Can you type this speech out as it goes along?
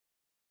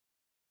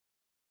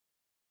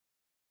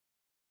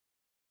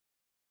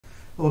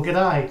Well,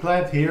 g'day,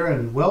 Glav here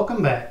and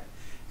welcome back.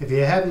 If you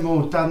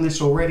haven't done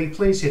this already,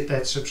 please hit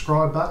that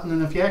subscribe button,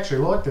 and if you actually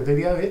like the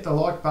video, hit the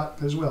like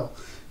button as well.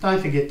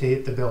 Don't forget to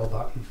hit the bell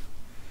button.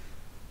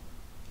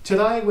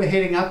 Today we're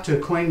heading up to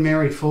Queen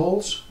Mary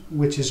Falls,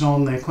 which is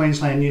on the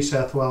Queensland-New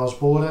South Wales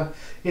border.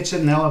 It's at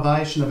an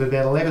elevation of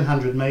about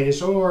 1100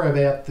 metres or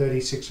about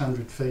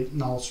 3600 feet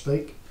in I'll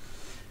speak.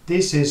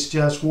 This is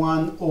just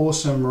one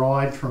awesome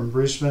ride from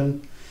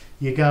Brisbane.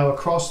 You go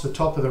across the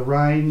top of the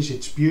range,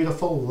 it's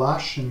beautiful,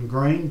 lush and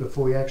green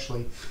before you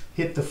actually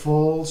hit the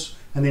falls,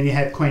 and then you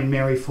have Queen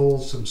Mary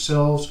Falls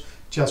themselves,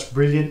 just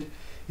brilliant.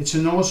 It's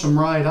an awesome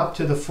ride up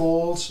to the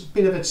falls, a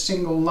bit of a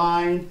single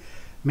lane,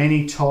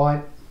 many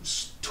tight,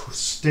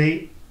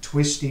 steep,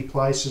 twisty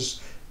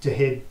places to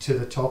head to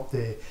the top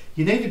there.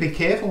 You need to be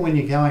careful when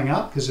you're going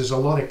up because there's a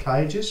lot of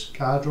cages,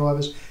 car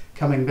drivers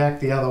coming back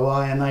the other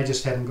way, and they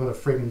just haven't got a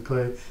friggin'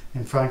 clue,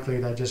 and frankly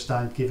they just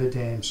don't give a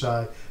damn,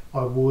 so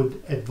I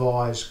would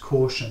advise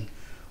caution.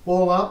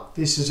 All up,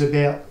 this is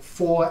about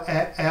 4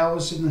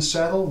 hours in the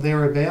saddle,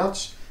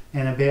 thereabouts,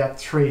 and about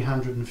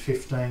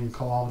 315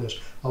 kilometres.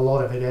 A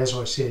lot of it, as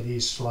I said,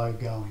 is slow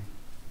going.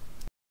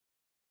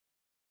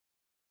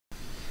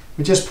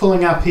 We're just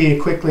pulling up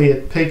here quickly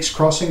at Peaks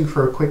Crossing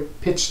for a quick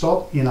pit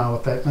stop. You know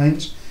what that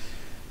means.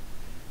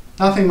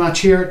 Nothing much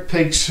here at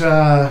Peaks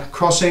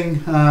Crossing.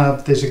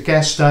 There's a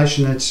gas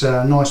station. It's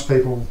nice,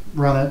 people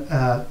run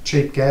it,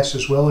 cheap gas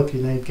as well if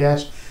you need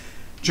gas.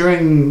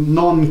 During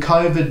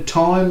non-COVID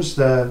times,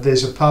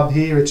 there's a pub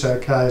here, it's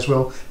okay as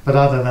well, but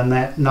other than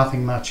that,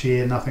 nothing much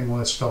here, nothing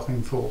worth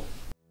stopping for.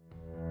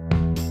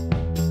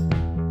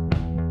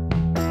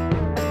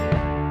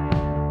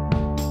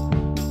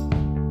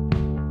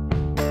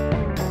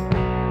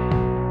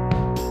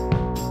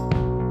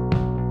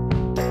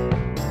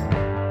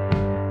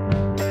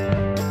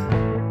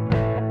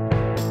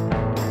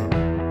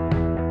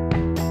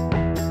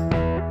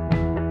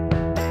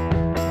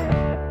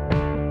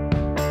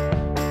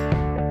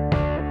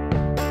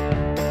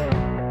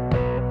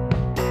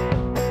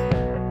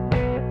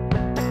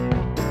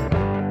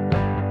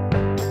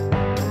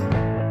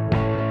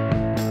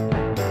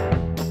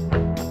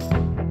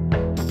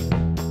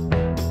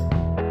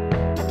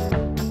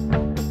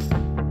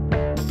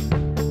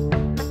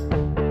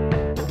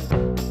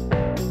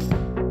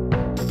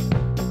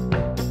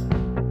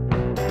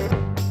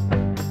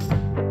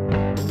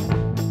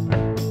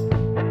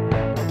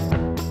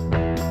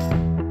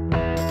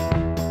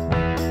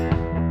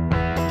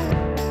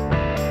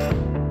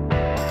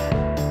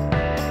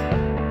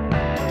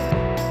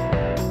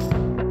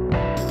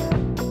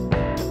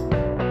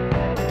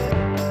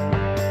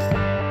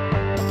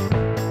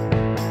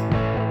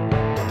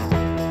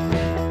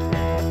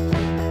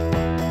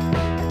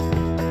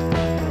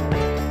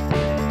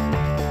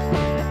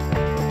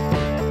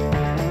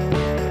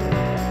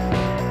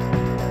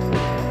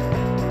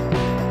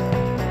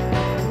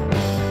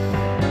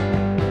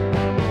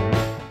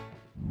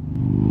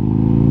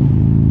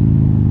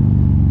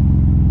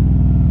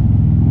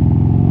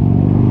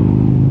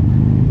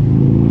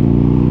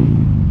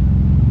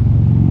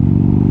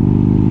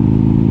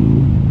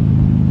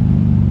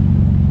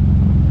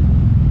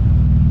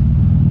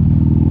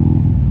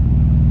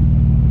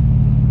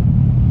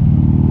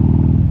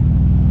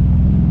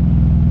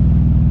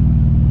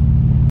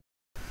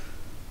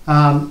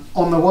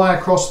 On the way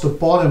across the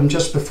bottom,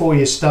 just before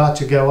you start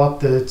to go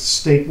up the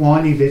steep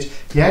windy bits,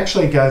 you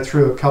actually go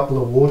through a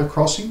couple of water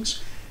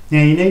crossings.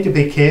 Now you need to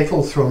be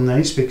careful from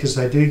these because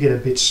they do get a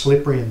bit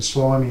slippery and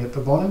slimy at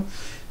the bottom.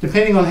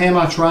 Depending on how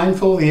much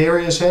rainfall the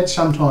area's had,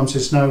 sometimes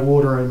there's no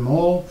water in them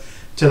all.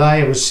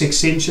 Today it was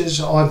 6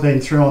 inches. I've been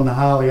through on the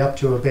Harley up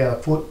to about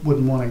a foot.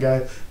 Wouldn't want to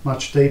go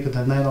much deeper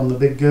than that on the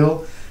big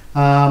girl.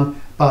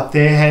 But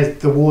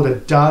the water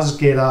does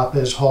get up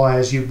as high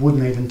as you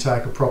wouldn't even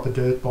take a proper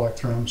dirt bike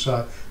through them,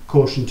 so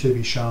caution to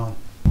be shown.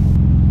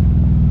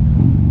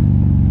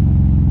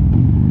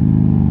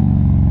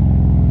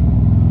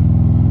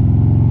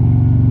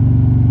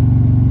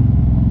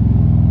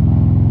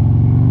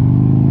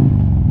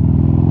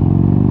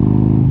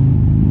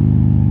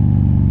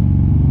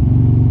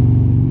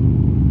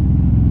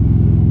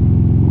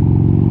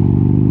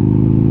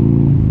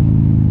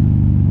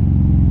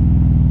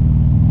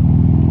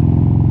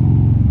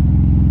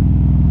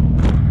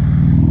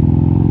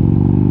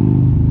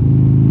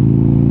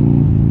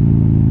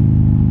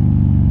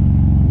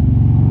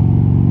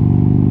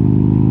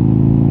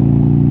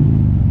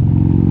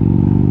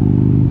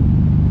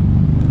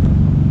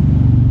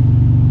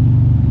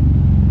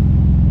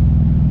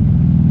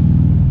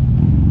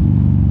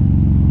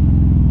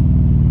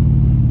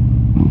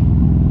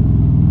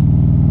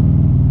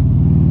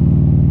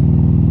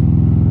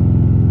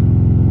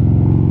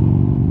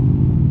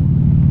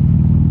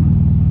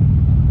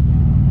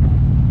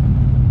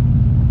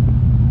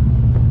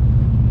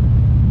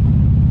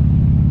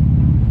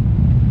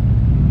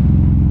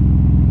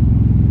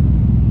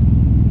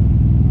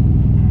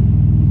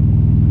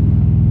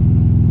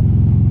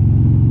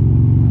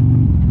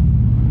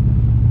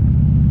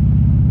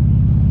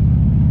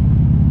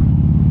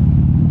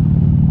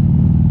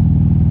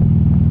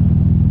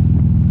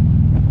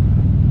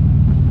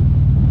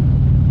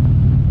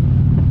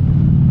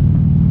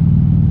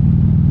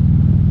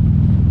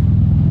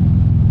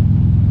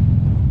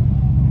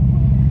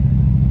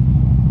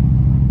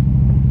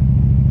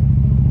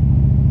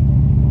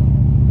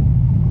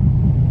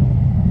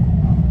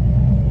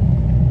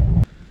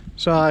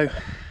 So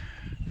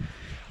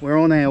we're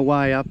on our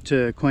way up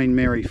to Queen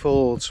Mary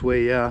Falls.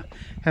 We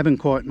haven't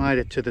quite made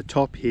it to the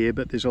top here,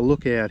 but there's a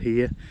lookout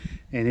here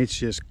and it's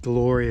just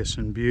glorious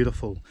and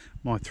beautiful.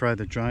 Might throw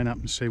the drone up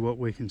and see what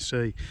we can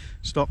see.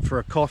 Stop for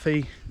a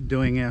coffee,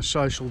 doing our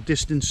social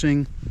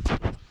distancing.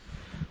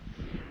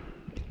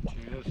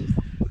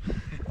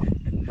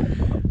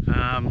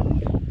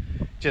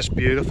 Just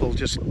beautiful.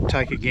 Just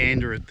take a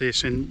gander at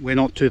this, and we're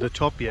not to the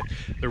top yet.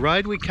 The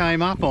road we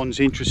came up on is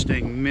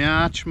interesting.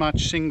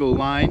 Much single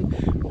lane,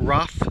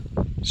 rough,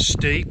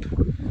 steep,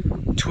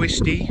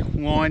 twisty,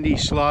 windy,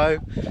 slow,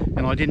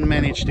 and I didn't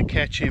manage to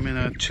catch him in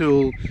a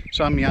tool.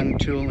 Some young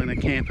tool in a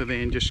camper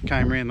van just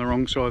came around the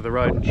wrong side of the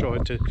road and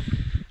tried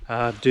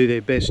to do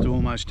their best to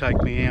almost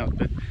take me out,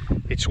 but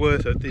it's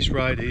worth it. This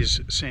road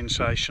is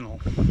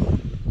sensational.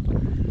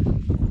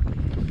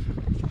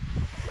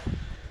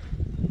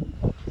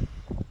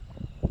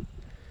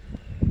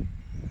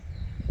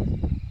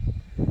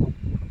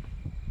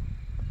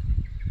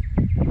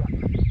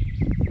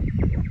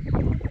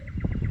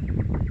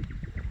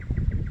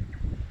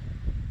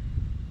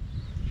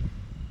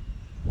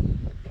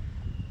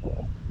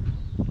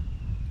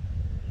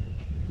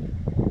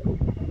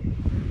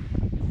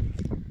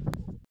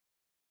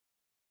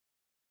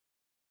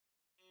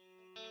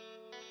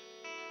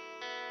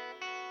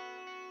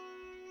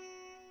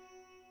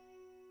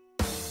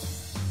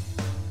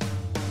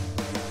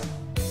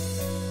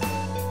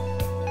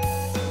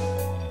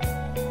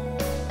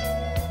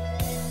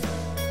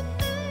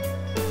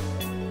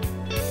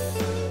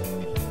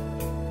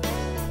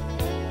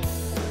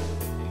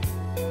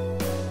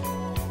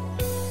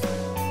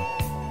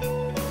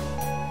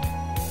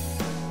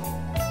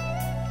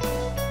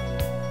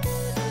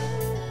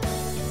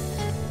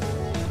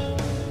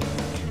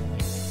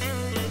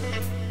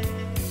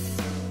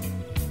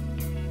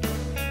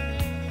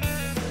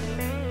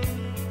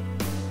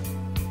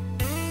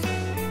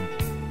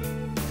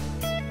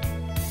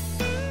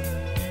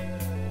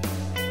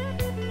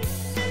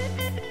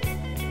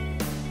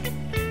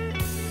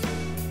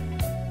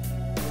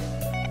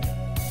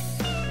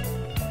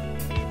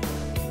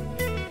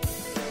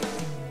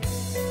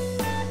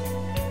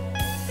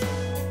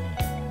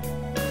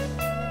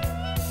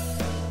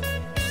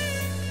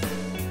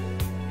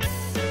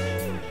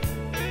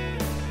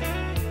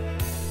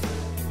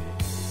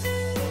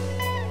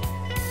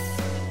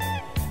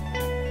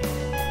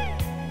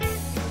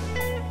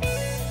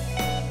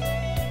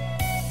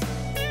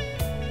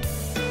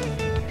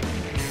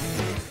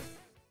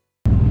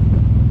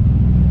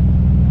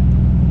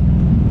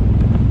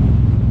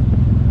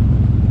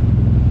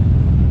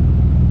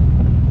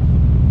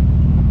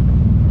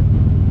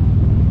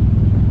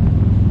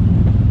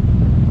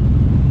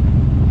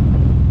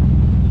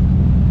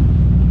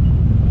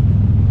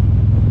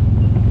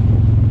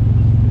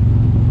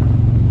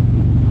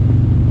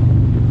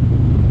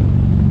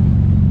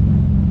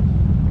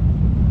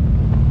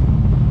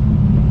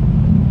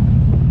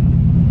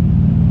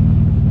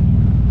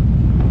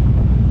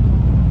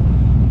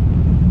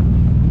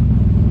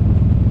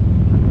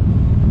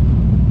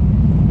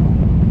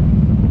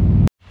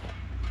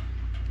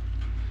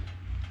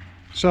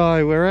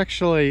 So we're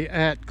actually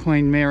at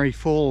Queen Mary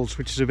Falls,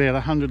 which is about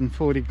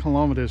 140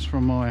 kilometres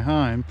from my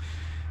home.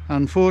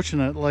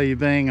 Unfortunately,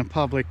 being a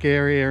public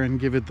area and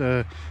given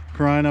the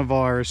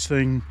coronavirus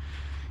thing,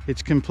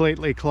 it's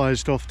completely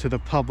closed off to the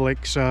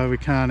public, so we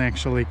can't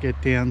actually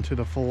get down to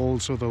the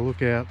falls or the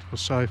lookout or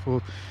so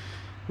forth,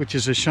 which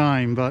is a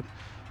shame. But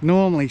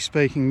normally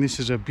speaking, this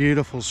is a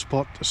beautiful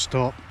spot to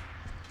stop.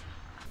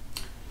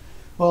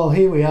 Well,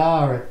 here we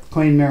are at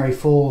Queen Mary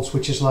Falls,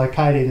 which is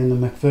located in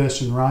the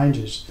McPherson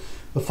Ranges.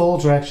 The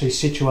falls are actually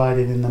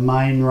situated in the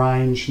Main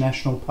Range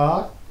National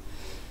Park.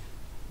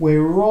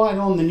 We're right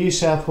on the New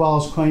South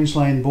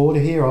Wales-Queensland border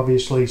here,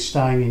 obviously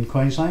staying in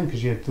Queensland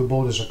because the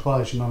borders are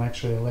closed. You're not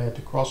actually allowed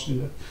to cross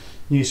into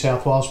New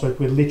South Wales, but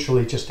we're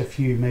literally just a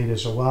few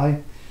metres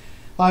away.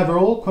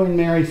 Overall, Queen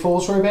Mary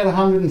Falls, we're about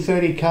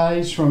 130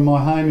 k's from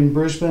my home in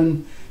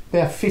Brisbane,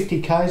 about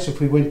 50 k's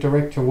if we went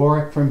direct to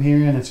Warwick from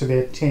here, and it's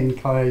about 10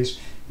 k's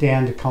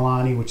down to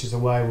Killarney, which is the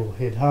way we'll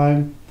head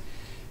home.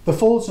 The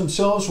falls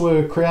themselves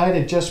were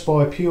created just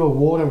by pure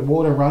water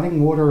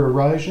running, water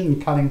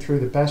erosion cutting through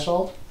the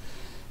basalt.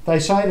 They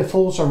say the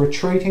falls are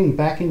retreating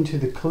back into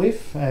the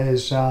cliff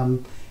as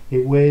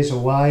it wears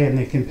away, and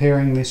they're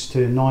comparing this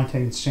to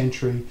 19th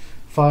century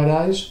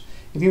photos.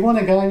 If you want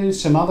to go to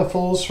some other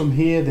falls from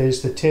here,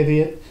 there's the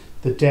Teviot,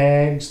 the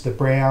Dags, the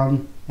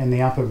Brown and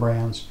the Upper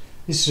Browns.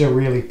 This is a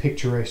really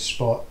picturesque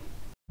spot.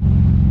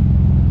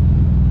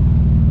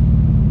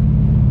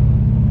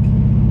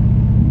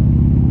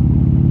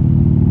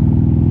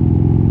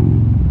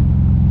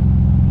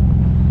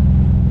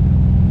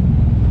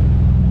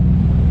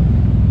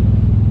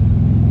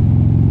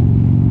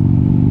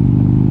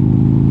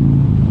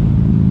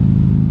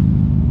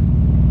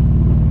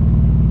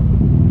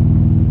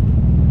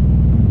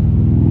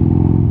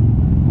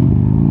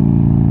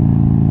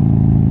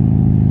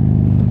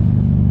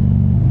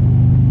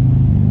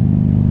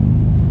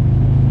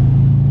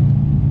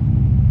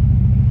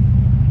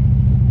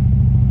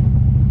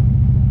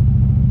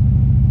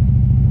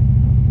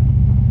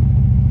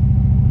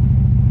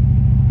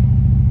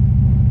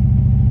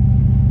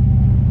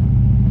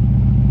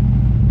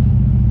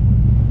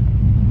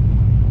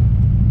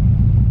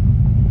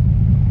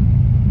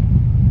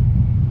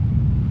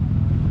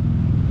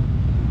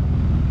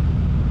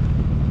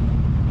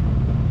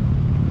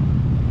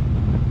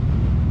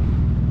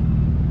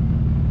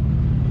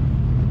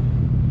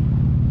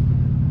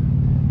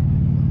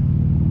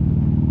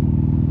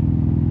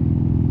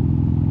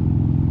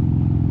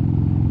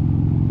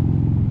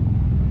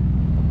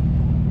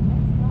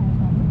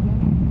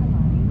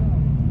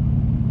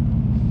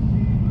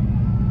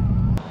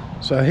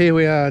 So here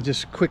we are,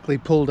 just quickly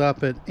pulled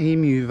up at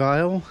Emu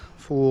Vale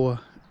for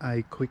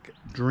a quick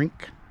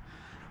drink,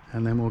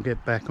 and then we'll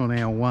get back on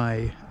our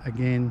way.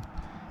 Again,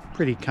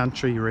 pretty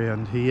country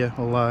around here,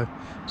 although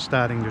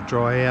starting to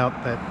dry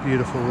out. That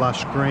beautiful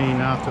lush green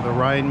after the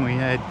rain we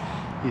had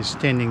is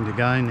tending to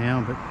go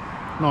now,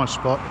 but nice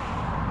spot.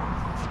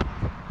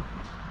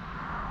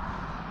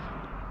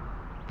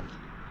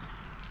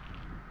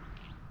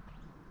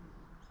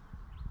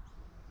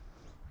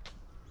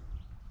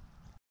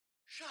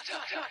 Shut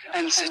up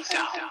and sit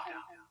down.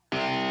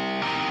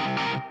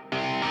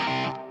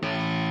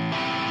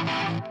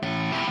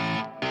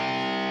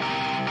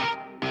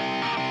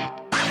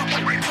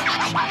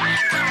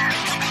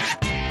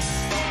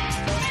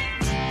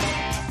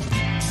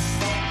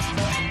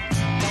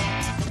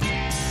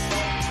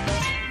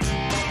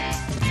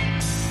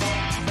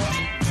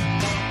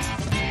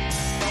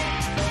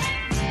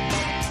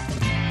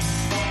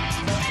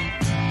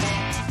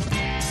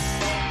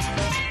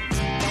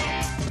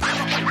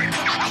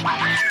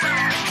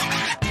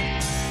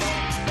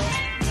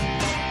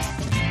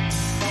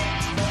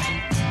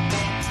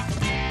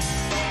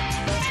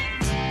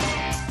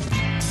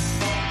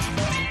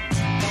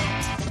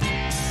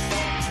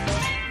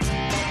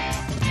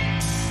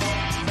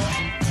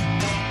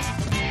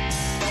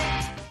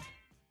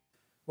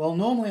 Well,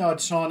 normally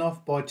I'd sign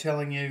off by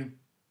telling you,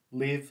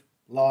 live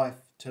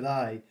life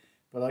today,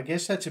 but I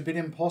guess that's a bit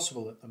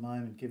impossible at the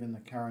moment given the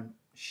current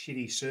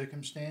shitty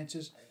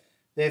circumstances.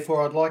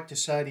 Therefore, I'd like to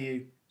say to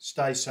you,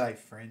 stay safe,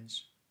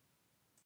 friends.